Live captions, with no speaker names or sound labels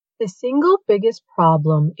The single biggest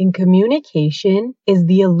problem in communication is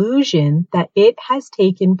the illusion that it has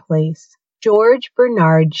taken place. George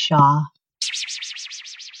Bernard Shaw.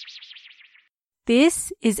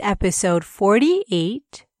 This is episode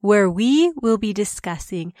 48, where we will be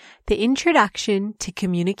discussing the introduction to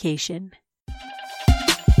communication.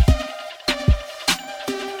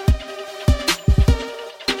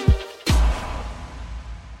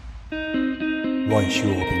 Once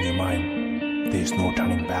you open your mind, there's no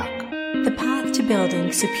turning back. The path to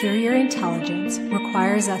building superior intelligence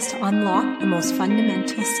requires us to unlock the most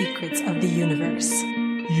fundamental secrets of the universe.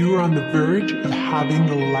 You are on the verge of having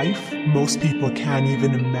the life most people can't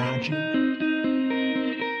even imagine.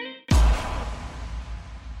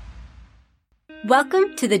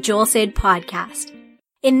 Welcome to the Joel Said podcast.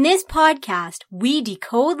 In this podcast, we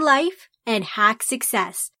decode life and hack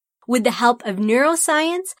success with the help of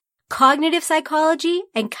neuroscience, cognitive psychology,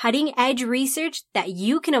 and cutting-edge research that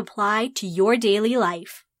you can apply to your daily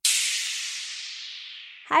life.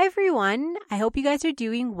 Hi everyone, I hope you guys are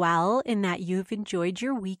doing well and that you've enjoyed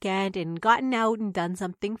your weekend and gotten out and done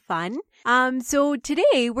something fun. So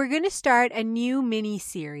today we're going to start a new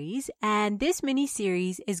mini-series, and this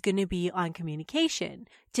mini-series is going to be on communication.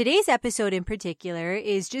 Today's episode in particular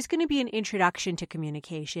is just going to be an introduction to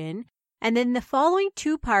communication. And then the following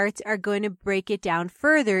two parts are going to break it down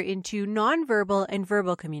further into nonverbal and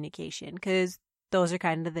verbal communication, because those are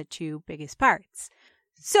kind of the two biggest parts.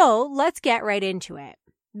 So let's get right into it.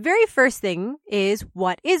 Very first thing is,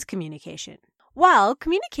 what is communication? Well,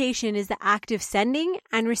 communication is the act of sending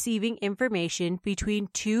and receiving information between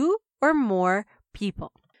two or more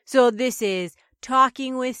people. So this is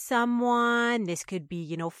talking with someone. This could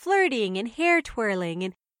be, flirting and hair twirling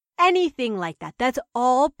and anything like that. That's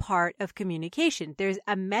all part of communication. There's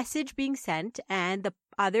a message being sent and the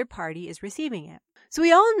other party is receiving it. So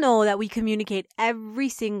we all know that we communicate every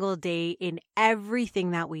single day in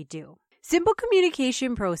everything that we do. Simple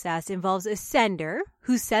communication process involves a sender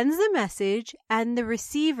who sends the message and the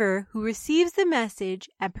receiver who receives the message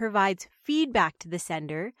and provides feedback to the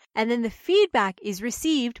sender. And then the feedback is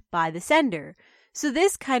received by the sender. So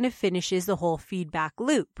this kind of finishes the whole feedback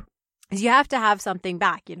loop. You have to have something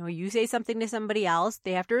back. You say something to somebody else,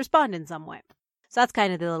 they have to respond in some way. So that's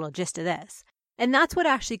kind of the little gist of this. And that's what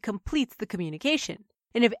actually completes the communication.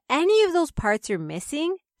 And if any of those parts are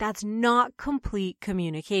missing, that's not complete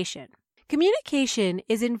communication. Communication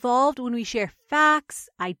is involved when we share facts,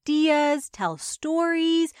 ideas, tell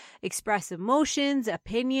stories, express emotions,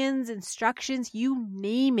 opinions, instructions, you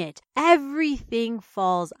name it. Everything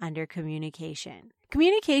falls under communication.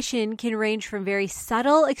 Communication can range from very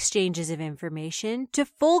subtle exchanges of information to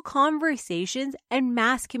full conversations and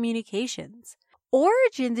mass communications.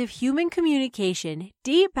 Origins of human communication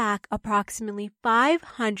date back approximately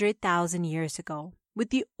 500,000 years ago,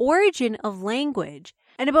 with the origin of language.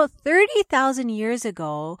 And about 30,000 years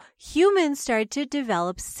ago, humans started to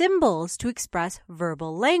develop symbols to express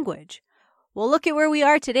verbal language. Well, look at where we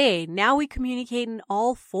are today. Now we communicate in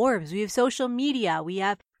all forms. We have social media. We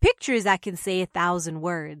have pictures that can say 1,000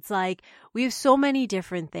 words. We have so many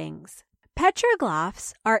different things.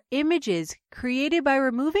 Petroglyphs are images created by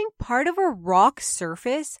removing part of a rock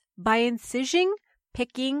surface by incision,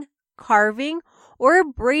 picking, carving, or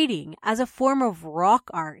abrading as a form of rock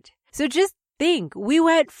art. So just think, we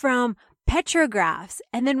went from petrographs,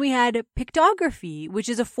 and then we had pictography, which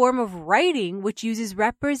is a form of writing which uses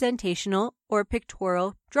representational or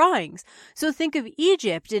pictorial drawings. So think of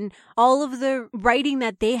Egypt and all of the writing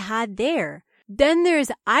that they had there. Then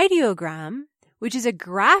there's ideogram, which is a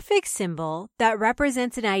graphic symbol that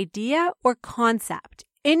represents an idea or concept,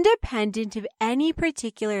 independent of any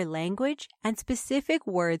particular language and specific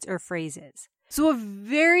words or phrases. So a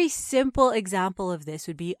very simple example of this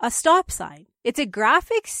would be a stop sign. It's a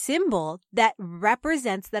graphic symbol that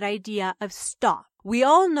represents that idea of stop. We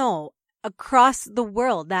all know across the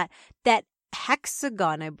world that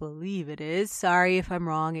hexagon, I believe it is. Sorry if I'm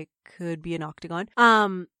wrong. It could be an octagon.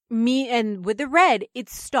 And with the red,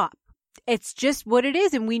 it's stop. It's just what it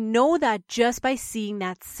is. And we know that just by seeing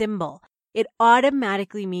that symbol. It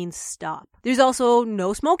automatically means stop. There's also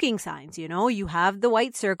no smoking signs. You have the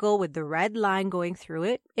white circle with the red line going through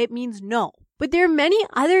it. It means no. But there are many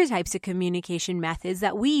other types of communication methods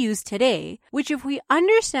that we use today, which if we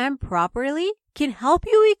understand properly, can help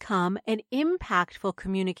you become an impactful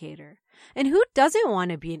communicator. And who doesn't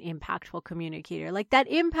want to be an impactful communicator? That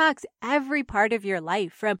impacts every part of your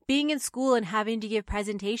life, from being in school and having to give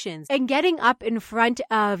presentations and getting up in front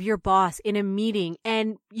of your boss in a meeting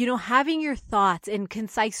and, having your thoughts in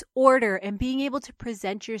concise order and being able to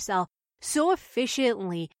present yourself so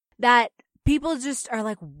efficiently that people just are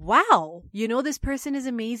like, wow, this person is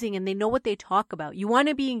amazing and they know what they talk about. You want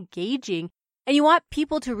to be engaging and you want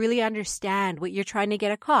people to really understand what you're trying to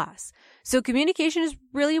get across. So communication is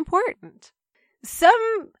really important.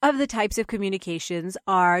 Some of the types of communications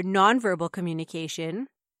are nonverbal communication,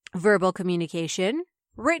 verbal communication,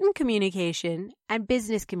 written communication, and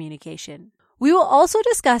business communication. We will also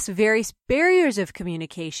discuss various barriers of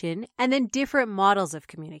communication and then different models of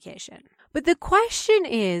communication. But the question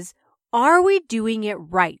is, are we doing it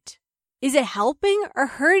right? Is it helping or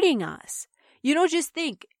hurting us? Just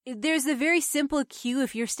think, there's a very simple cue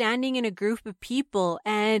if you're standing in a group of people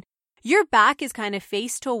and your back is kind of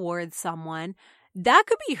faced towards someone, that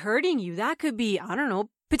could be hurting you. That could be,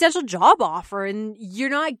 potential job offer, and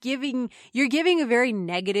you're giving a very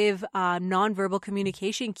negative nonverbal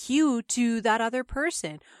communication cue to that other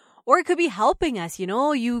person. Or it could be helping us,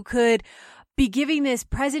 you could be giving this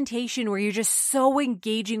presentation where you're just so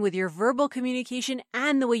engaging with your verbal communication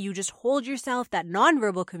and the way you just hold yourself, that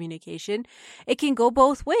nonverbal communication. It can go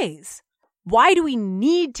both ways. Why do we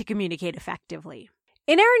need to communicate effectively?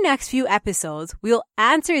 In our next few episodes, we'll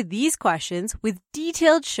answer these questions with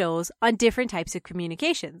detailed shows on different types of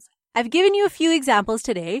communications. I've given you a few examples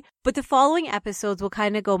today, but the following episodes will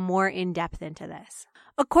kind of go more in depth into this.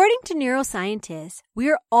 According to neuroscientists, we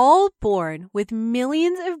are all born with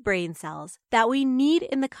millions of brain cells that we need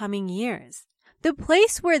in the coming years. The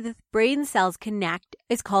place where the brain cells connect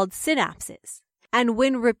is called synapses. And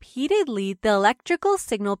when repeatedly the electrical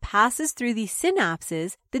signal passes through these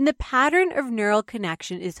synapses, then the pattern of neural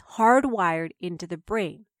connection is hardwired into the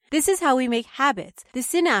brain. This is how we make habits. The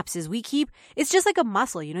synapses it's just like a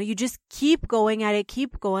muscle, you just keep going at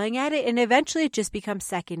it, and eventually it just becomes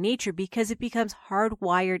second nature because it becomes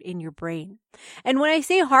hardwired in your brain. And when I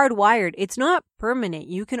say hardwired, it's not permanent.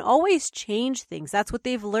 You can always change things. That's what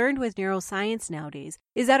they've learned with neuroscience nowadays,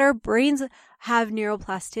 is that our brains have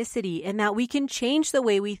neuroplasticity and that we can change the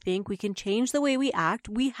way we think, we can change the way we act.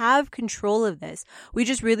 We have control of this. We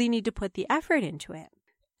just really need to put the effort into it.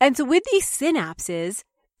 And so with these synapses,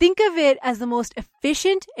 think of it as the most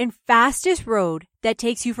efficient and fastest road that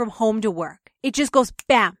takes you from home to work. It just goes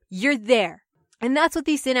bam, you're there. And that's what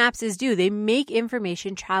these synapses do. They make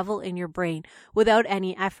information travel in your brain without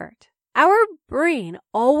any effort. Our brain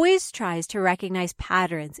always tries to recognize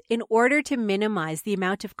patterns in order to minimize the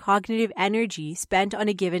amount of cognitive energy spent on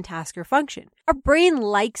a given task or function. Our brain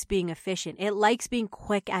likes being efficient. It likes being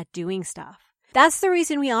quick at doing stuff. That's the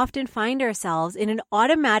reason we often find ourselves in an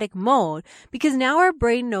automatic mode, because now our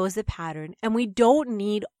brain knows the pattern and we don't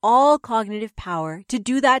need all cognitive power to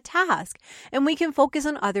do that task, and we can focus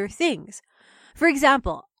on other things. For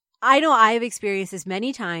example, I know I have experienced this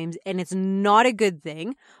many times and it's not a good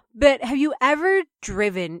thing, but have you ever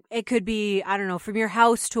driven? It could be, from your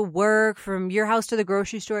house to work, from your house to the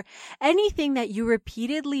grocery store, anything that you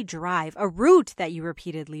repeatedly drive, a route that you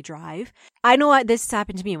repeatedly drive. I know this has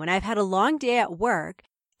happened to me when I've had a long day at work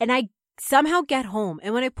and I somehow get home.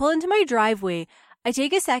 And when I pull into my driveway, I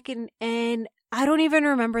take a second and I don't even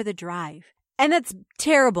remember the drive. And that's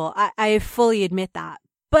terrible. I fully admit that.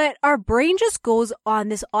 But our brain just goes on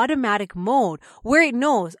this automatic mode where it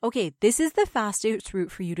knows, okay, this is the fastest route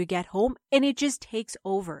for you to get home, and it just takes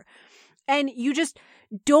over. And you just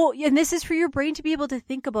and this is for your brain to be able to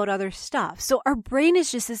think about other stuff. So our brain is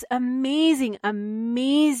just this amazing,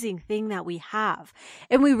 amazing thing that we have,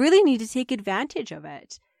 and we really need to take advantage of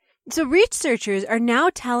it. So researchers are now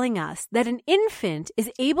telling us that an infant is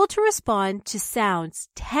able to respond to sounds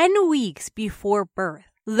 10 weeks before birth.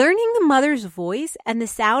 Learning the mother's voice and the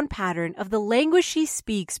sound pattern of the language she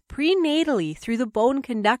speaks prenatally through the bone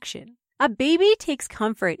conduction. A baby takes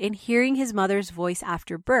comfort in hearing his mother's voice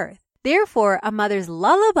after birth. Therefore, a mother's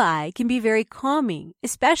lullaby can be very calming,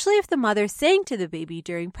 especially if the mother sang to the baby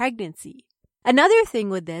during pregnancy. Another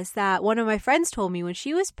thing with this that one of my friends told me when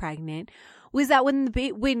she was pregnant was that when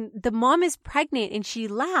the mom is pregnant and she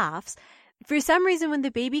laughs, for some reason when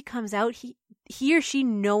the baby comes out, he or she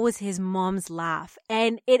knows his mom's laugh,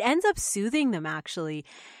 and it ends up soothing them actually.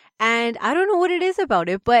 And I don't know what it is about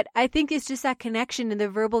it, but I think it's just that connection and the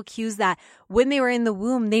verbal cues that when they were in the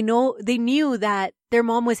womb, they knew that their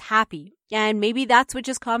mom was happy, and maybe that's what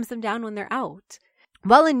just calms them down when they're out.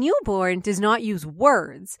 While a newborn does not use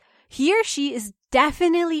words, he or she is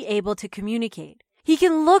definitely able to communicate. He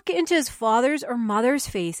can look into his father's or mother's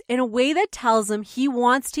face in a way that tells him he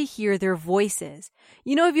wants to hear their voices.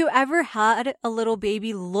 Have you ever had a little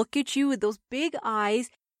baby look at you with those big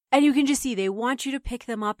eyes and you can just see they want you to pick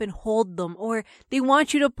them up and hold them, or they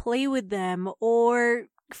want you to play with them or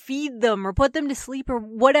feed them or put them to sleep or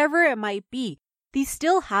whatever it might be? These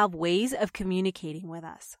still have ways of communicating with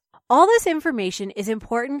us. All this information is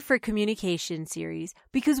important for communication series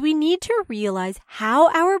because we need to realize how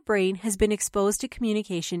our brain has been exposed to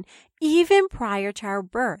communication even prior to our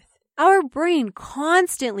birth. Our brain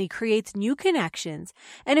constantly creates new connections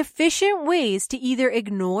and efficient ways to either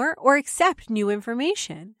ignore or accept new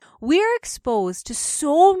information. We are exposed to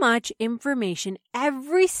so much information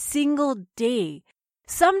every single day.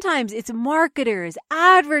 Sometimes it's marketers,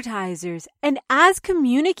 advertisers, and as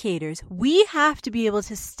communicators, we have to be able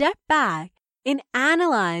to step back and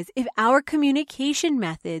analyze if our communication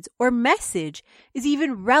methods or message is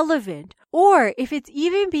even relevant or if it's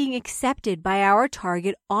even being accepted by our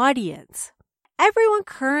target audience. Everyone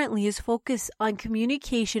currently is focused on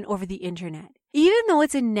communication over the internet. Even though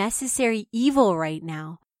it's a necessary evil right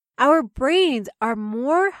now, our brains are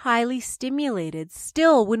more highly stimulated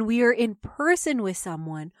still when we are in person with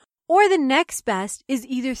someone, or the next best is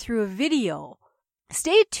either through a video.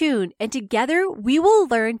 Stay tuned, and together we will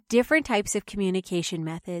learn different types of communication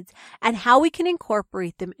methods and how we can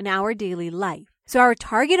incorporate them in our daily life. So our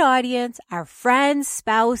target audience, our friends,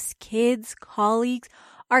 spouse, kids, colleagues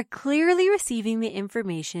are clearly receiving the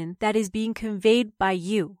information that is being conveyed by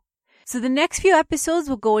you. So the next few episodes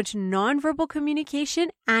will go into nonverbal communication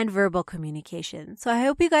and verbal communication. So I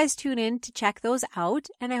hope you guys tune in to check those out,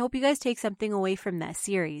 and I hope you guys take something away from that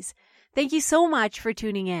series. Thank you so much for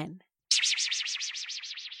tuning in.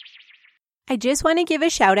 I just want to give a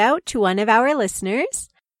shout out to one of our listeners,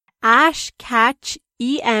 Ash Catch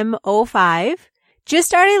EM05. Just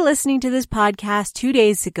started listening to this podcast 2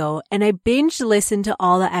 days ago, and I binge listened to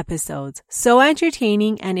all the episodes. So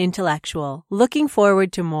entertaining and intellectual. Looking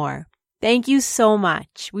forward to more. Thank you so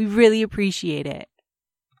much. We really appreciate it.